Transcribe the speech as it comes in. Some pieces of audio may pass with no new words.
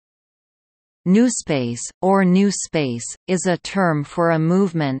NewSpace, or New Space, is a term for a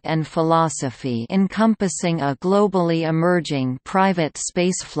movement and philosophy encompassing a globally emerging private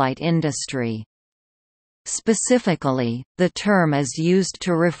spaceflight industry. Specifically, the term is used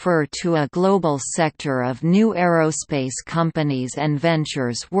to refer to a global sector of new aerospace companies and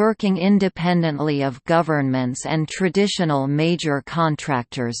ventures working independently of governments and traditional major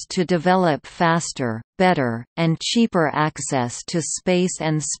contractors to develop faster, better, and cheaper access to space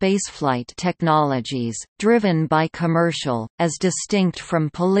and spaceflight technologies, driven by commercial, as distinct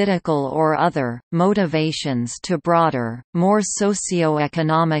from political or other, motivations to broader, more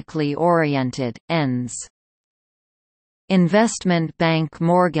socio-economically oriented, ends. Investment bank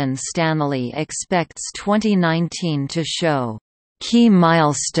Morgan Stanley expects 2019 to show key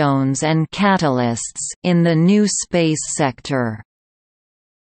milestones and catalysts in the new space sector,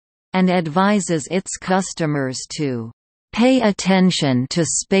 and advises its customers to pay attention to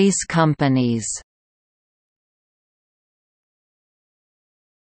space companies.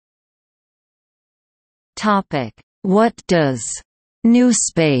 Topic: What does new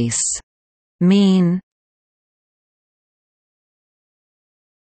space mean?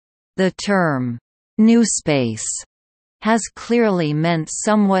 The term new space has clearly meant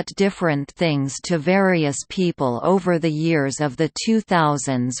somewhat different things to various people over the years of the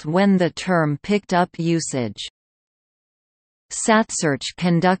 2000s when the term picked up usage. SatSearch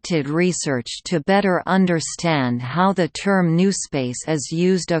conducted research to better understand how the term newspace is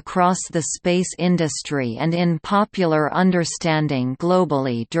used across the space industry and in popular understanding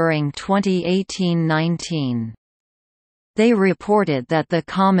globally during 2018-19. They reported that the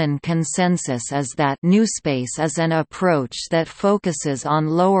common consensus is that newspace is an approach that focuses on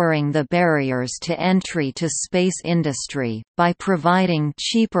lowering the barriers to entry to space industry, by providing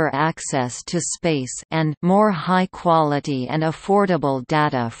cheaper access to space and more high-quality and affordable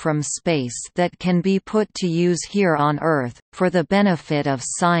data from space that can be put to use here on Earth, for the benefit of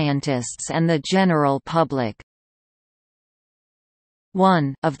scientists and the general public.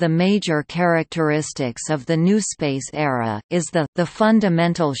 One of the major characteristics of the newspace era is the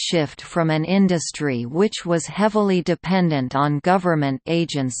fundamental shift from an industry which was heavily dependent on government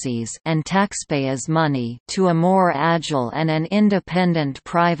agencies and taxpayers' money to a more agile and an independent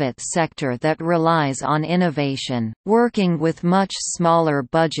private sector that relies on innovation, working with much smaller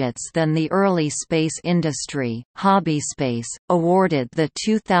budgets than the early space industry. HobbySpace, awarded the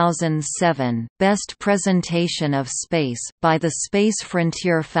 2007 Best Presentation of Space by the Space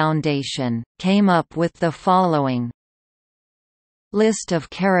Frontier Foundation, came up with the following list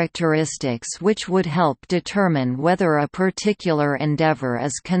of characteristics which would help determine whether a particular endeavor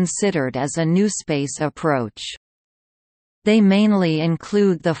is considered as a new space approach. They mainly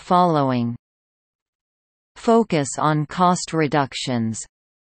include the following: focus on cost reductions,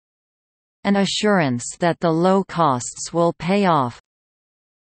 an assurance that the low costs will pay off,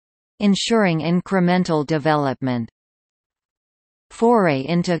 ensuring incremental development, foray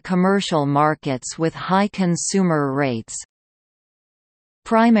into commercial markets with high consumer rates,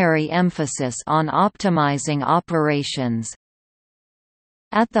 primary emphasis on optimizing operations.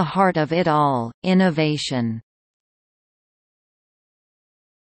 At the heart of it all, innovation.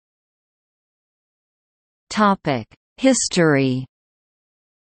 History.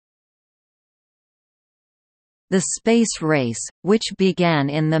 The space race, which began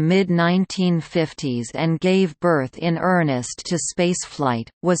in the mid-1950s and gave birth in earnest to spaceflight,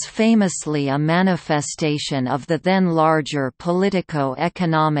 was famously a manifestation of the then larger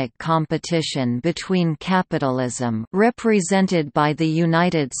politico-economic competition between capitalism, represented by the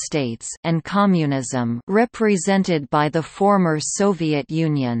United States, and communism, represented by the former Soviet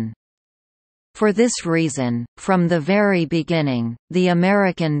Union. For this reason, from the very beginning, the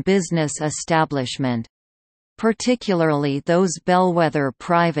American business establishment, particularly those bellwether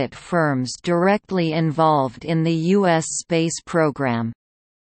private firms directly involved in the U.S. space program,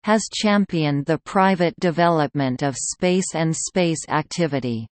 has championed the private development of space and space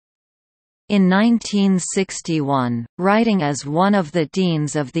activity. In 1961, writing as one of the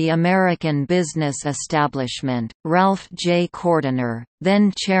deans of the American business establishment, Ralph J. Cordiner,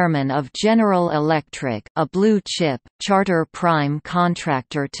 then chairman of General Electric, a blue-chip, charter prime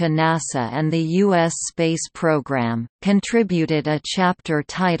contractor to NASA and the U.S. space program, contributed a chapter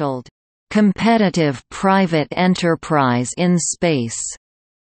titled, "Competitive Private Enterprise in Space,"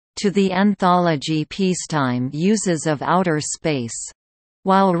 to the anthology Peacetime Uses of Outer Space.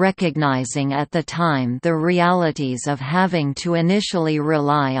 While recognizing at the time the realities of having to initially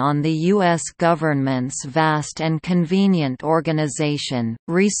rely on the U.S. government's vast and convenient organization,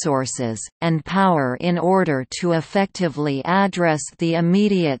 resources, and power in order to effectively address the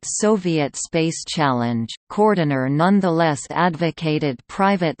immediate Soviet space challenge, Cordiner nonetheless advocated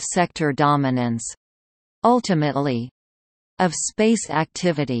private sector dominance—ultimately, of space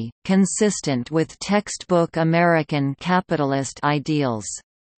activity, consistent with textbook American capitalist ideals.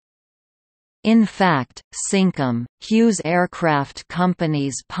 In fact, Syncom, Hughes Aircraft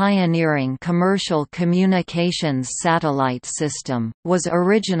Company's pioneering commercial communications satellite system, was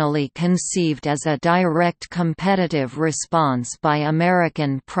originally conceived as a direct competitive response by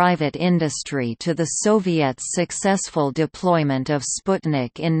American private industry to the Soviets' successful deployment of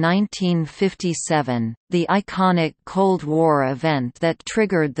Sputnik in 1957, the iconic Cold War event that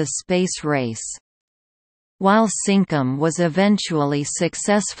triggered the space race. While Syncom was eventually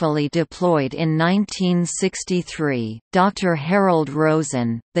successfully deployed in 1963, Dr. Harold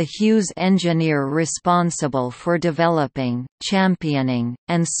Rosen, the Hughes engineer responsible for developing, championing,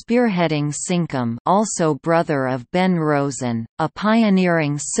 and spearheading Syncom, also brother of Ben Rosen, a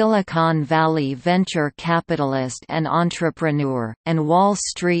pioneering Silicon Valley venture capitalist and entrepreneur, and Wall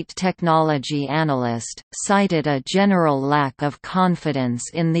Street technology analyst, cited a general lack of confidence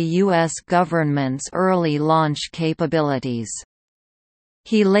in the U.S. government's early launch capabilities.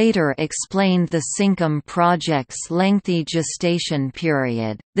 He later explained the Syncom project's lengthy gestation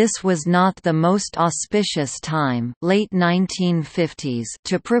period. This was not the most auspicious time, late 1950s,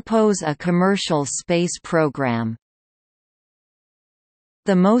 to propose a commercial space program.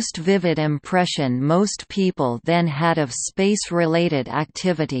 The most vivid impression most people then had of space-related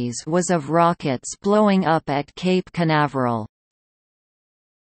activities was of rockets blowing up at Cape Canaveral.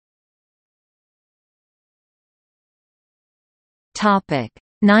 Topic: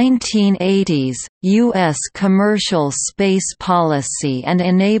 1980s U.S. commercial space policy and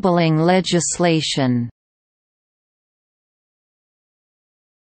enabling legislation.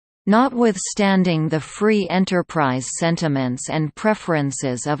 Notwithstanding the free enterprise sentiments and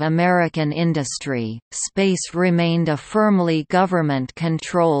preferences of American industry, space remained a firmly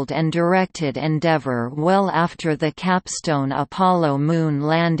government-controlled and directed endeavor well after the capstone Apollo moon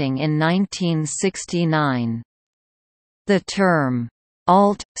landing in 1969. The term,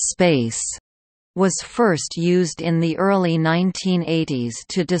 "alt-space", was first used in the early 1980s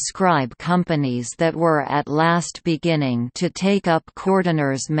to describe companies that were at last beginning to take up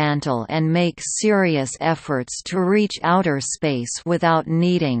Cordiner's mantle and make serious efforts to reach outer space without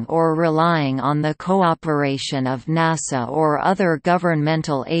needing or relying on the cooperation of NASA or other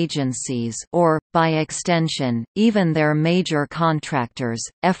governmental agencies or, by extension, even their major contractors,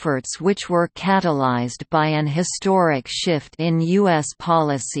 efforts which were catalyzed by an historic shift in U.S.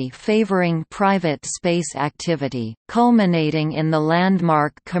 policy favoring private space activity, culminating in the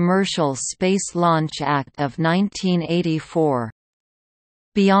landmark Commercial Space Launch Act of 1984.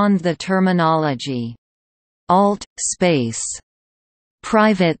 Beyond the terminology, alt-space,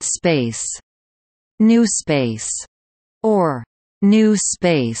 private space, new space, or new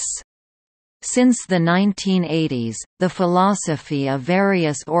space, since the 1980s, the philosophy of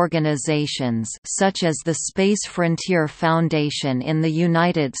various organizations such as the Space Frontier Foundation in the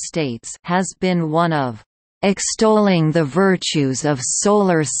United States has been one of extolling the virtues of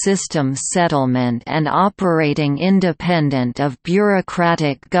solar system settlement and operating independent of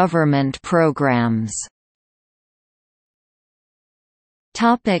bureaucratic government programs.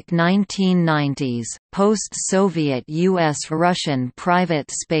 1990s, post-Soviet U.S. Russian private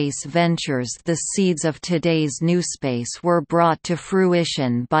space ventures. The seeds of today's NewSpace were brought to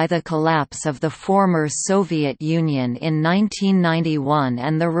fruition by the collapse of the former Soviet Union in 1991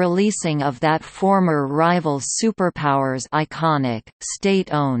 and the releasing of that former rival superpower's iconic,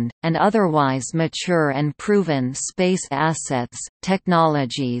 state-owned, and otherwise mature and proven space assets,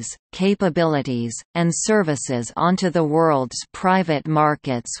 technologies, capabilities, and services onto the world's private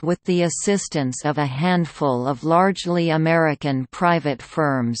markets with the assistance of a handful of largely American private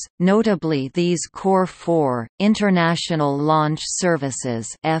firms, notably these Core 4, International Launch Services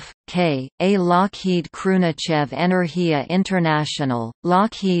F.K.A. Lockheed Khrunichev Energia International,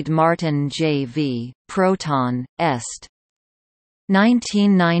 Lockheed Martin JV, Proton, Est.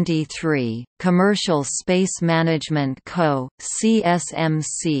 1993, Commercial Space Management Co.,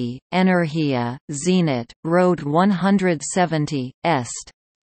 CSMC, Energia, Zenit, Road 170, Est.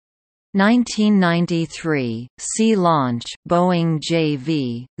 1993, Sea Launch, Boeing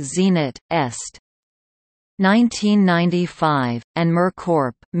JV, Zenit, Est. 1995, and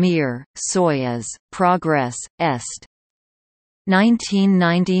Mercorp, Mir, Soyuz, Progress, Est.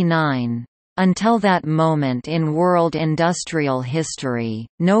 1999. Until that moment in world industrial history,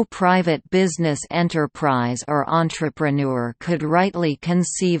 no private business enterprise or entrepreneur could rightly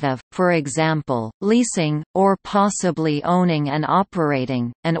conceive of, for example, leasing, or possibly owning and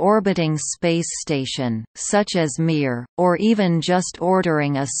operating, an orbiting space station, such as Mir, or even just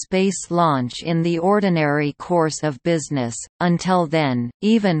ordering a space launch in the ordinary course of business. Until then,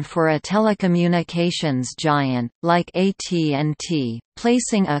 even for a telecommunications giant, like AT&T,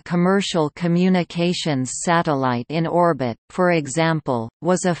 placing a commercial communications satellite in orbit, for example,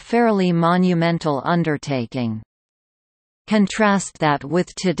 was a fairly monumental undertaking. Contrast that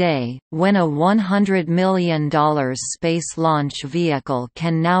with today, when a $100 million space launch vehicle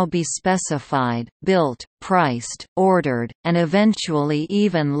can now be specified, built, priced, ordered, and eventually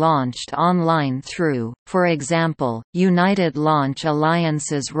even launched online through, for example, United Launch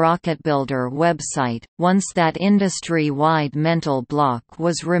Alliance's RocketBuilder website. Once that industry-wide mental block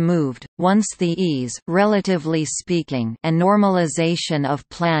was removed, once the ease, relatively speaking, and normalization of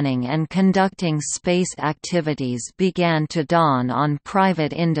planning and conducting space activities began to dawn on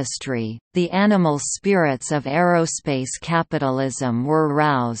private industry, the animal spirits of aerospace capitalism were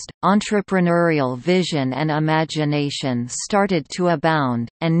roused, entrepreneurial vision and imagination started to abound,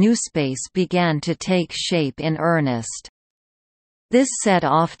 and NewSpace began to take shape in earnest. This set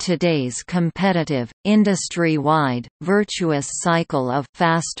off today's competitive, industry-wide, virtuous cycle of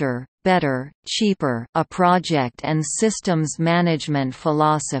faster, better, cheaper, a project and systems management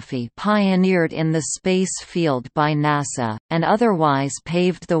philosophy pioneered in the space field by NASA, and otherwise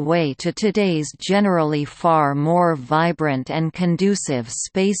paved the way to today's generally far more vibrant and conducive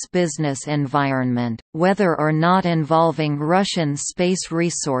space business environment, whether or not involving Russian space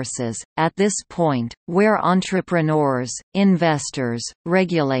resources. At this point, where entrepreneurs, investors,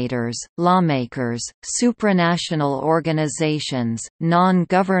 regulators, lawmakers, supranational organizations,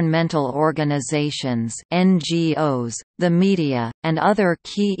 non-governmental organizations (NGOs), the media, and other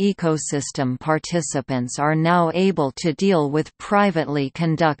key ecosystem participants are now able to deal with privately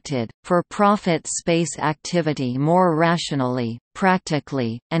conducted, for-profit space activity more rationally,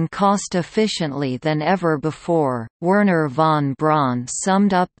 practically, and cost-efficiently than ever before. Werner von Braun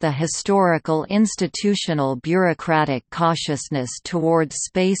summed up the historical institutional bureaucratic cautiousness toward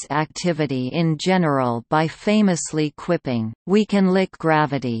space activity in general by famously quipping, "We can lick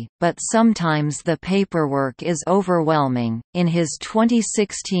gravity, but sometimes the paperwork is overwhelming." In his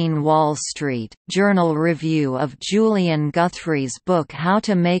 2016 Wall Street Journal review of Julian Guthrie's book How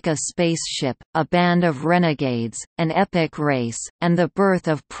to Make a Spaceship, A Band of Renegades, An Epic Race, and the Birth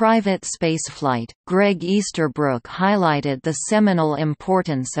of Private Spaceflight, Greg Easterbrook highlighted the seminal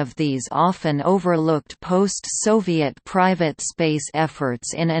importance of these often overlooked post-Soviet private space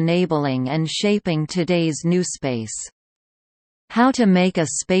efforts in enabling and shaping today's new space. How to Make a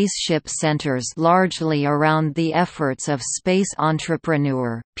Spaceship centers largely around the efforts of space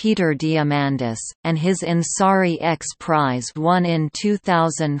entrepreneur, Peter Diamandis, and his Ansari X Prize won in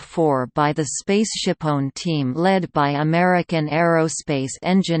 2004 by the SpaceshipOne team led by American aerospace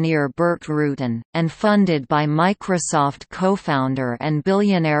engineer Burt Rutan, and funded by Microsoft co-founder and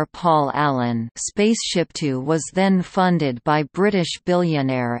billionaire Paul Allen. SpaceshipTwo was then funded by British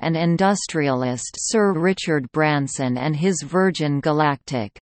billionaire and industrialist Sir Richard Branson and his Virgin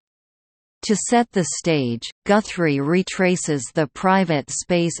Galactic. To set the stage, Guthrie retraces the private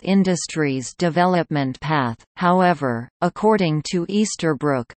space industry's development path. However, according to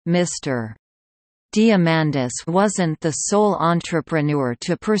Easterbrook, Mr. Diamandis wasn't the sole entrepreneur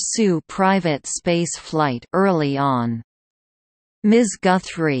to pursue private space flight early on. Ms.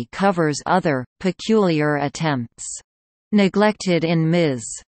 Guthrie covers other, peculiar attempts. Neglected in Ms.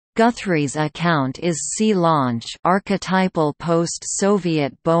 Guthrie's account is Sea Launch, archetypal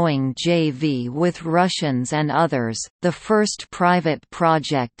post-Soviet Boeing JV with Russians and others, the first private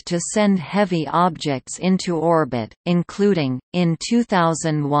project to send heavy objects into orbit, including, in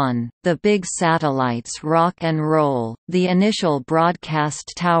 2001, the big satellites Rock and Roll, the initial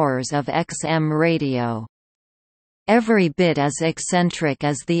broadcast towers of XM radio. Every bit as eccentric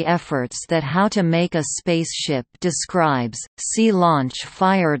as the efforts that How to Make a Spaceship describes, Sea Launch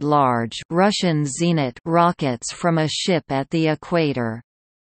fired large Russian Zenit rockets from a ship at the equator.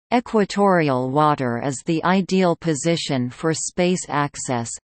 Equatorial water is the ideal position for space access,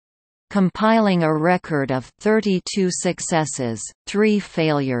 compiling a record of 32 successes, 3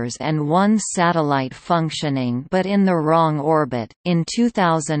 failures and 1 satellite functioning but in the wrong orbit. In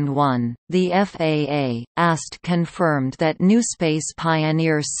 2001, the FAA confirmed that NewSpace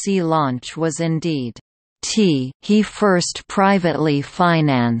pioneer Sea Launch was indeed he first privately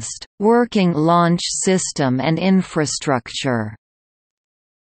financed, working launch system and infrastructure.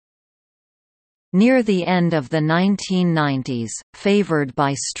 Near the end of the 1990s, favored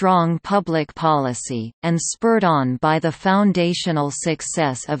by strong public policy, and spurred on by the foundational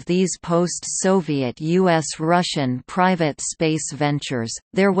success of these post-Soviet U.S. Russian private space ventures,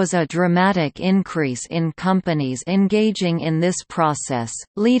 there was a dramatic increase in companies engaging in this process,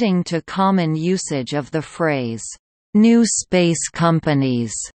 leading to common usage of the phrase, "new space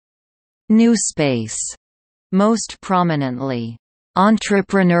companies", NewSpace, most prominently,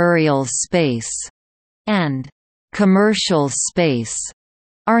 entrepreneurial space, and commercial space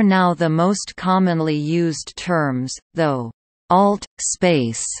are now the most commonly used terms, though alt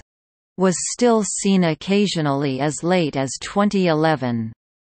space was still seen occasionally as late as 2011.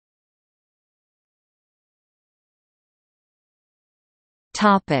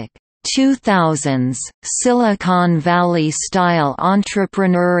 Topic: 2000s Silicon Valley style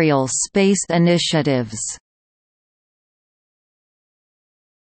entrepreneurial space initiatives.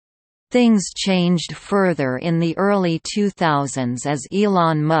 Things changed further in the early 2000s as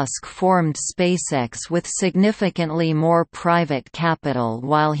Elon Musk formed SpaceX with significantly more private capital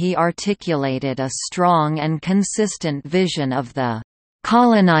while he articulated a strong and consistent vision of the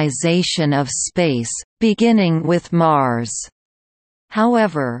colonization of space, beginning with Mars.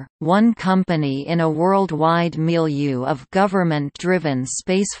 However, one company in a worldwide milieu of government-driven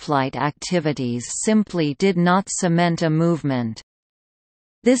spaceflight activities simply did not cement a movement.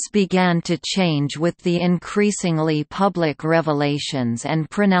 This began to change with the increasingly public revelations and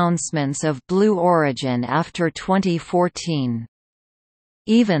pronouncements of Blue Origin after 2014.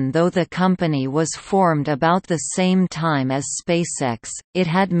 Even though the company was formed about the same time as SpaceX, it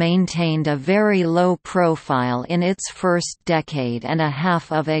had maintained a very low profile in its first decade and a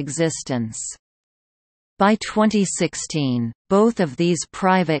half of existence. By 2016, both of these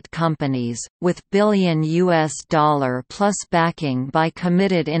private companies, with billion US dollar-plus backing by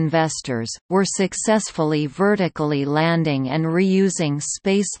committed investors, were successfully vertically landing and reusing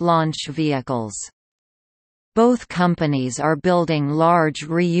space launch vehicles. Both companies are building large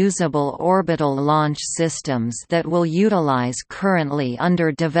reusable orbital launch systems that will utilize currently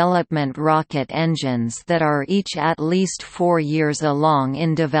under development rocket engines that are each at least 4 years along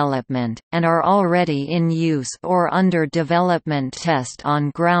in development, and are already in use or under development test on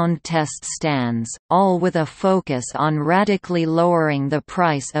ground test stands, all with a focus on radically lowering the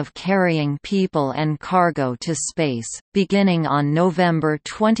price of carrying people and cargo to space. Beginning on November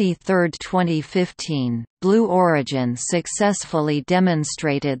 23, 2015, Blue Origin successfully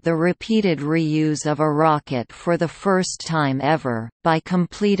demonstrated the repeated reuse of a rocket for the first time ever, by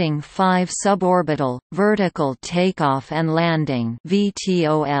completing 5 suborbital, vertical takeoff and landing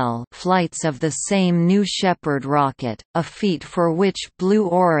 (VTOL) flights of the same New Shepard rocket, a feat for which Blue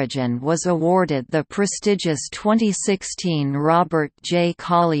Origin was awarded the prestigious 2016 Robert J.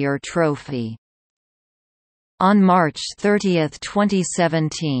 Collier Trophy. On March 30,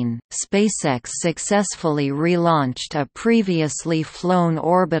 2017, SpaceX successfully relaunched a previously flown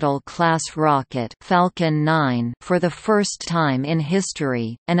orbital-class rocket Falcon 9 for the first time in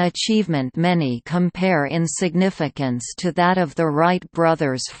history, an achievement many compare in significance to that of the Wright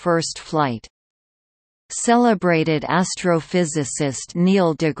brothers' first flight. Celebrated astrophysicist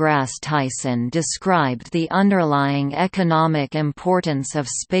Neil deGrasse Tyson described the underlying economic importance of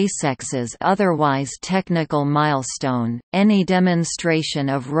SpaceX's otherwise technical milestone. Any demonstration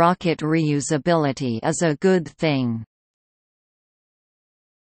of rocket reusability is a good thing.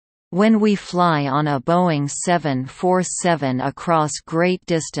 When we fly on a Boeing 747 across great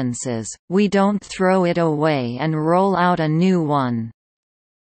distances, we don't throw it away and roll out a new one.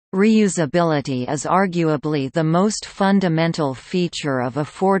 Reusability is arguably the most fundamental feature of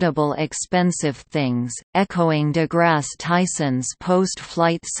affordable expensive things, echoing deGrasse Tyson's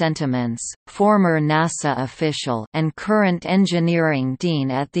post-flight sentiments. Former NASA official and current engineering dean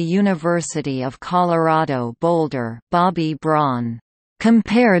at the University of Colorado Boulder, Bobby Braun,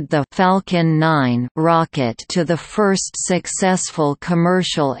 compared the Falcon 9 rocket to the first successful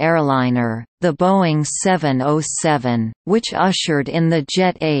commercial airliner, the Boeing 707, which ushered in the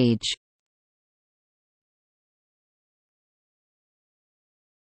jet age.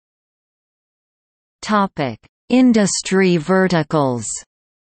 Topic: Industry verticals.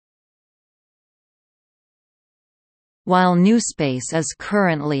 While NewSpace is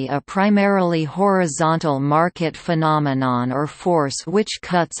currently a primarily horizontal market phenomenon or force which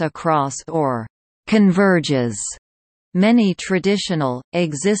cuts across or converges many traditional,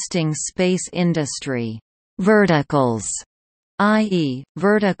 existing space industry verticals, i.e.,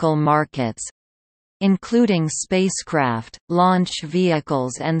 vertical markets, including spacecraft, launch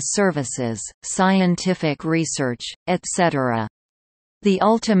vehicles and services, scientific research, etc. The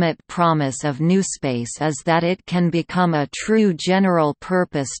ultimate promise of NewSpace is that it can become a true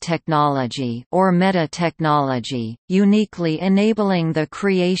general-purpose technology or meta-technology, uniquely enabling the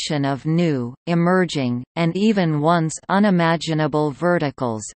creation of new, emerging, and even once unimaginable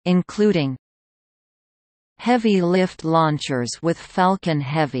verticals, including heavy lift launchers with Falcon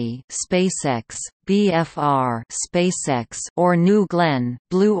Heavy (SpaceX, BFR, SpaceX) or New Glenn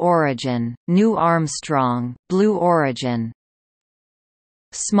 (Blue Origin, New Armstrong, Blue Origin).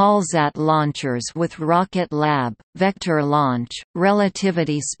 Smallsat launchers with Rocket Lab, Vector Launch,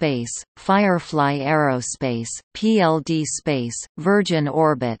 Relativity Space, Firefly Aerospace, PLD Space, Virgin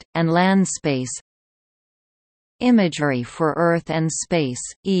Orbit, and Landspace. Imagery for Earth and Space,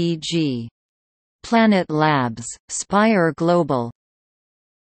 e.g. Planet Labs, Spire Global.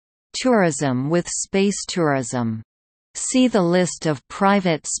 Tourism with space tourism. See the list of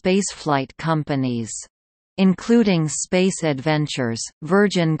private spaceflight companies, including Space Adventures,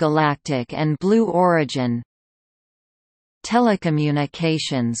 Virgin Galactic and Blue Origin.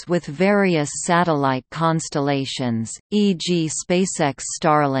 Telecommunications with various satellite constellations, e.g. SpaceX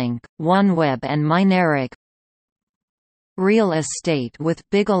Starlink, OneWeb and Mynaric. Real estate with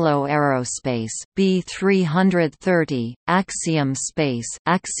Bigelow Aerospace, B330, Axiom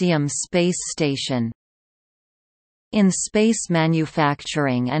Space Station. In space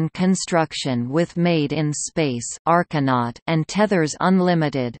manufacturing and construction with Made in Space Archinaut and Tethers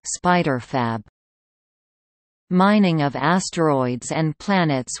Unlimited Spiderfab. Mining of asteroids and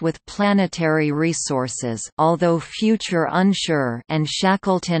planets with Planetary Resources, although future unsure, and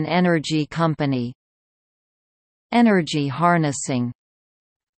Shackleton Energy Company. Energy harnessing.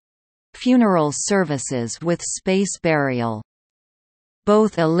 Funeral services with space burial.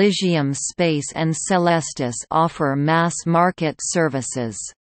 Both Elysium Space and Celestis offer mass-market services.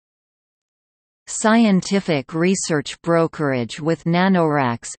 Scientific research brokerage with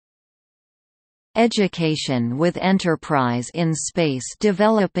NanoRacks. Education with Enterprise in Space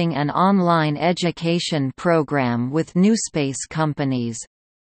developing an online education program with NewSpace companies.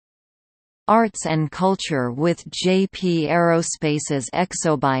 Arts and culture with JP Aerospace's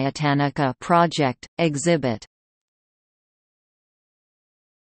Exobotanica project, exhibit.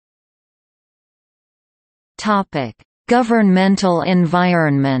 Governmental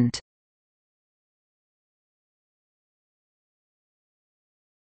environment.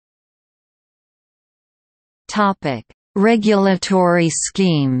 Regulatory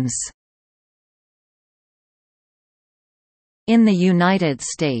schemes. In the United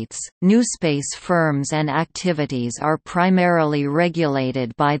States, NewSpace firms and activities are primarily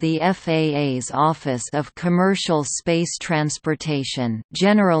regulated by the FAA's Office of Commercial Space Transportation,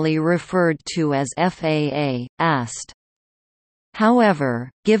 generally referred to as FAA, AST.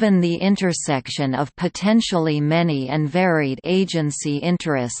 However, given the intersection of potentially many and varied agency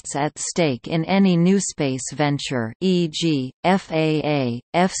interests at stake in any NewSpace venture, e.g., FAA,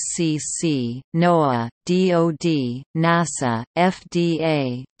 FCC, NOAA, DoD, NASA,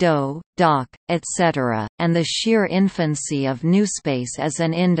 FDA, DOE, DOC, etc., and the sheer infancy of NewSpace as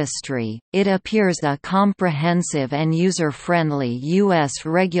an industry, it appears a comprehensive and user-friendly U.S.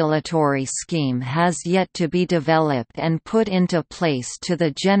 regulatory scheme has yet to be developed and put into place to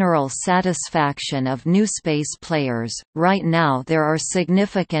the general satisfaction of NewSpace players. Right now, there are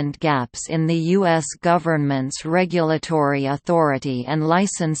significant gaps in the U.S. government's regulatory authority and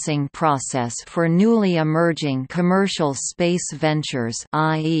licensing process for newly emerging commercial space ventures,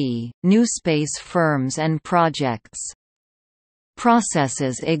 i.e., NewSpace firms and projects.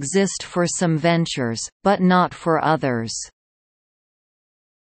 Processes exist for some ventures, but not for others.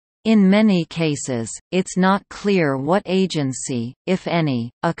 In many cases, it's not clear what agency, if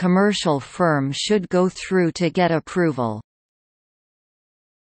any, a commercial firm should go through to get approval.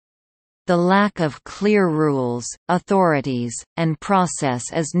 The lack of clear rules, authorities, and process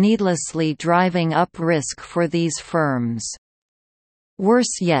is needlessly driving up risk for these firms.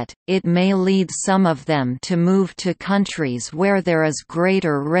 Worse yet, it may lead some of them to move to countries where there is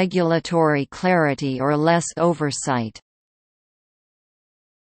greater regulatory clarity or less oversight.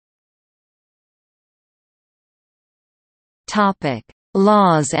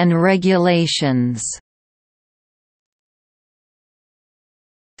 Laws and regulations.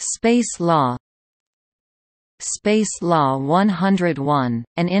 Space Law. Space Law 101,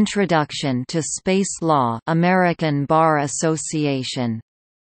 An Introduction to Space Law, American Bar Association.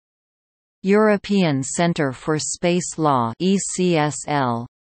 European Centre for Space Law, ECSL.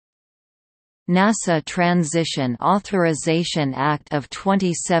 NASA Transition Authorization Act of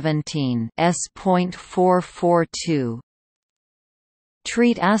 2017 S.442.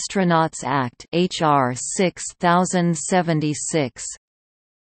 Treat Astronauts Act HR 6076.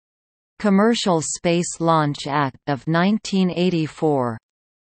 Commercial Space Launch Act of 1984.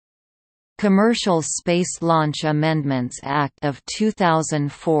 Commercial Space Launch Amendments Act of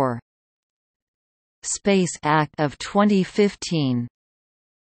 2004. Space Act of 2015.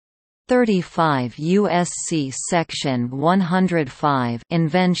 35 U.S.C. Section 105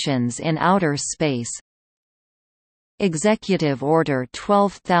 Inventions in Outer Space. Executive Order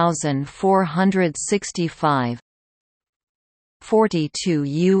 12465. 42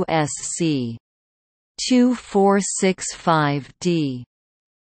 U.S.C. 2465d.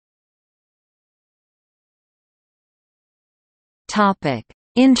 Topic: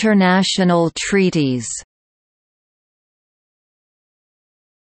 International treaties.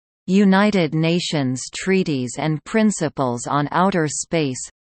 United Nations Treaties and Principles on Outer Space.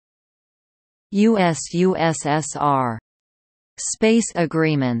 U.S.-USSR Space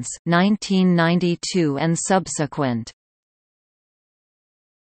Agreements 1992 and subsequent.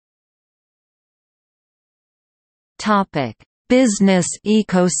 Topic: Business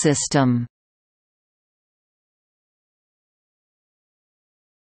ecosystem.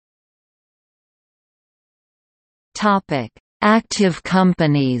 Topic: Active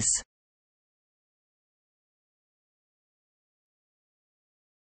companies.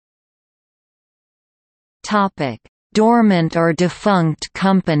 Topic: Dormant or defunct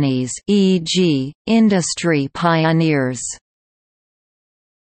companies, e.g., industry pioneers.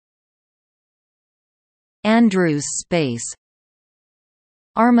 Andrews Space,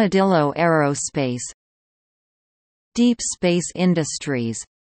 Armadillo Aerospace, Deep Space Industries,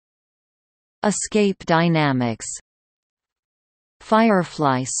 Escape Dynamics,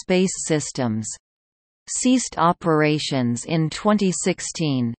 Firefly Space Systems ceased operations in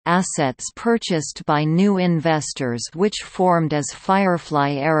 2016, assets purchased by new investors which formed as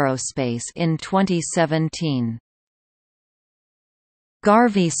Firefly Aerospace in 2017.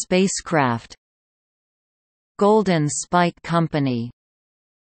 Garvey Spacecraft, Golden Spike Company.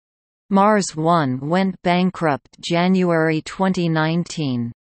 Mars One went bankrupt January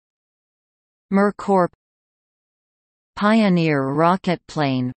 2019. Mercorp, Pioneer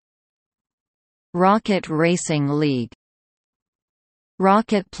Rocketplane, Rocket Racing League,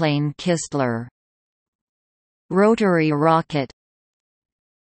 Rocketplane Kistler, Rotary Rocket,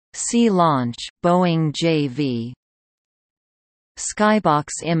 Sea Launch Boeing JV, Skybox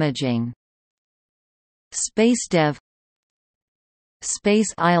Imaging, SpaceDev,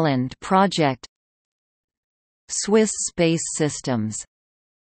 Space Island Project, Swiss Space Systems,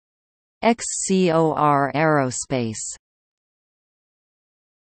 XCOR Aerospace.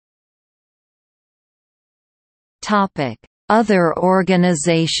 Topic: Other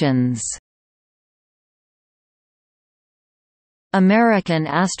organizations. American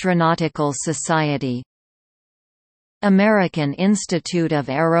Astronautical Society, American Institute of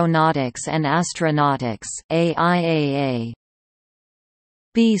Aeronautics and Astronautics (AIAA),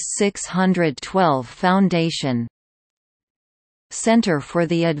 B612 Foundation, Center for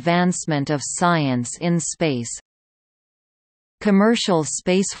the Advancement of Science in Space, Commercial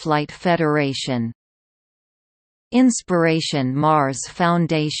Spaceflight Federation, Inspiration Mars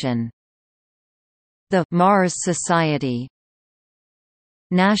Foundation, the Mars Society,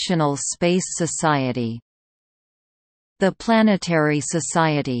 National Space Society, the Planetary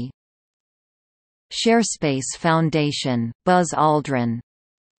Society, ShareSpace Foundation, Buzz Aldrin,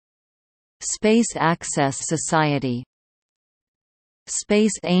 Space Access Society,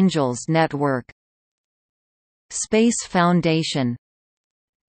 Space Angels Network, Space Foundation,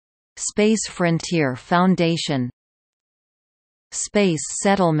 Space Frontier Foundation, Space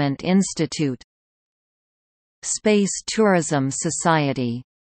Settlement Institute, Space Tourism Society,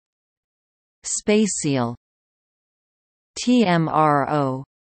 SpaceSeal, TMRO,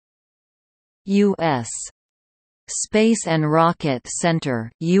 U.S. Space and Rocket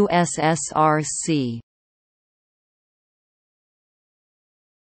Center USSRC.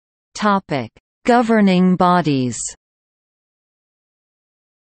 Topic: Governing bodies.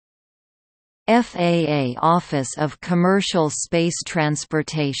 FAA Office of Commercial Space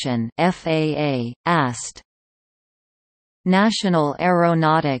Transportation FAA, AST. National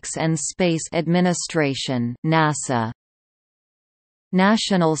Aeronautics and Space Administration NASA.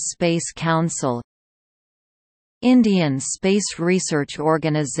 National Space Council, Indian Space Research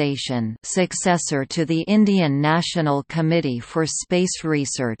Organisation, successor to the Indian National Committee for Space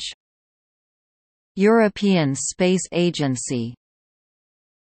Research. European Space Agency,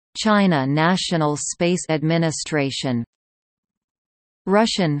 China National Space Administration,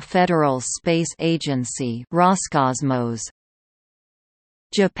 Russian Federal Space Agency Roscosmos,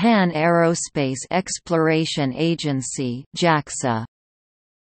 Japan Aerospace Exploration Agency JAXA,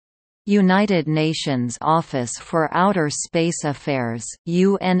 United Nations Office for Outer Space Affairs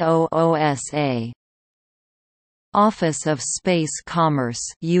UNOOSA, Office of Space Commerce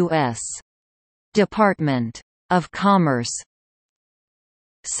U.S. Department of Commerce,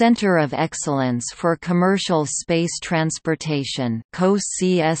 Center of Excellence for Commercial Space Transportation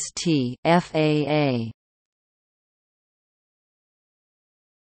COCST FAA.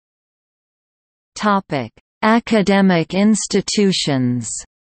 Topic: Academic institutions.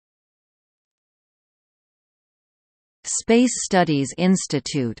 Space Studies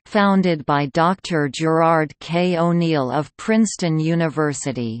Institute, founded by Dr. Gerard K. O'Neill of Princeton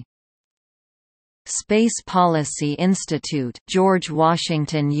University. Space Policy Institute, George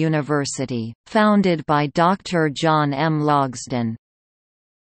Washington University, founded by Dr. John M. Logsdon.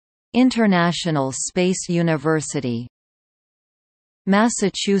 International Space University,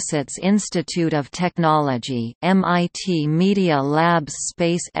 Massachusetts Institute of Technology, MIT Media Labs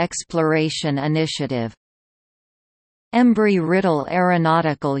Space Exploration Initiative, Embry-Riddle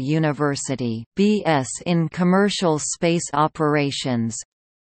Aeronautical University, B.S. in Commercial Space Operations,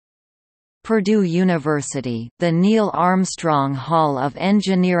 Purdue University, the Neil Armstrong Hall of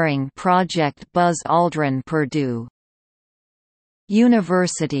Engineering Project Buzz Aldrin Purdue,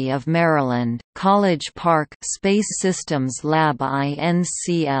 University of Maryland, College Park Space Systems Lab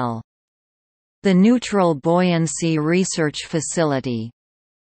INCL, the Neutral Buoyancy Research Facility,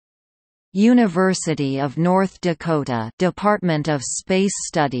 University of North Dakota Department of Space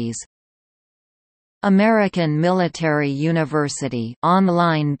Studies, American Military University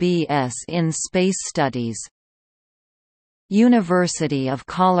online BS in Space Studies, University of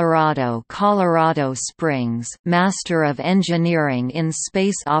Colorado Colorado Springs Master of Engineering in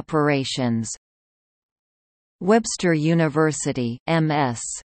Space Operations, Webster University MS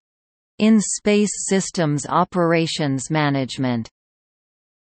in Space Systems Operations Management,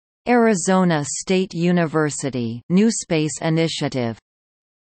 Arizona State University NewSpace Initiative,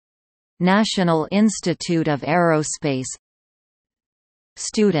 National Institute of Aerospace,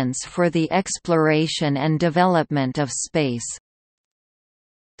 Students for the Exploration and Development of Space,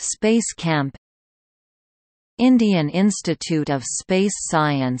 Space Camp, Indian Institute of Space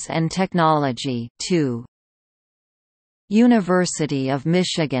Science and Technology 2, University of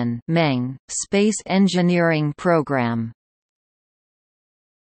Michigan Meng Space Engineering Program.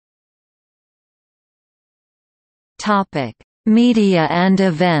 Topic: Media and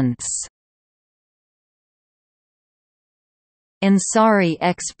events. Ansari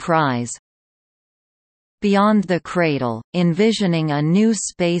X Prize, Beyond the Cradle, Envisioning a New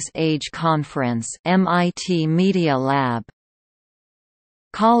Space Age Conference MIT Media Lab,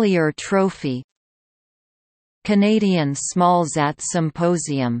 Collier Trophy, Canadian SmallSat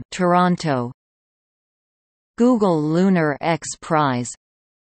Symposium Toronto, Google Lunar X Prize,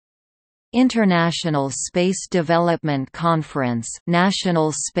 International Space Development Conference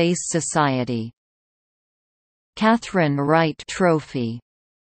National Space Society, Catherine Wright Trophy,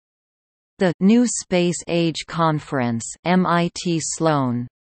 the New Space Age Conference MIT Sloan,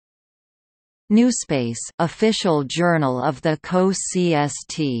 NewSpace official journal of the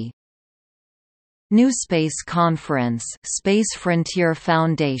COCST, NewSpace Conference Space Frontier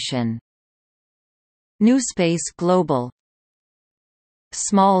Foundation, NewSpace Global,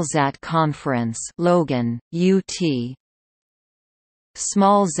 SmallSat Conference Logan, UT,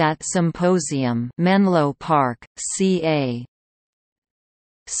 SmallSat Symposium Menlo Park, CA,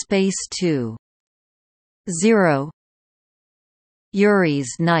 Space 2.0, Yuri's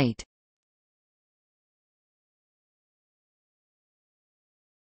Night.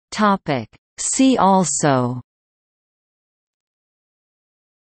 Topic: See also: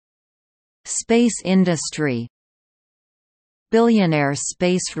 Space industry, Billionaire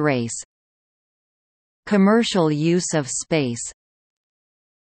space race, Commercial use of space,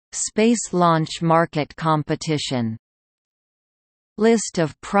 Space launch market competition, List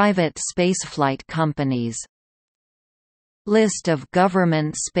of private spaceflight companies, List of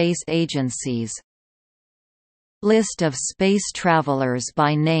government space agencies, List of space travelers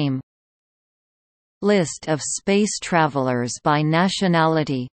by name, List of space travelers by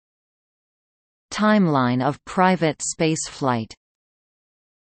nationality, Timeline of private spaceflight.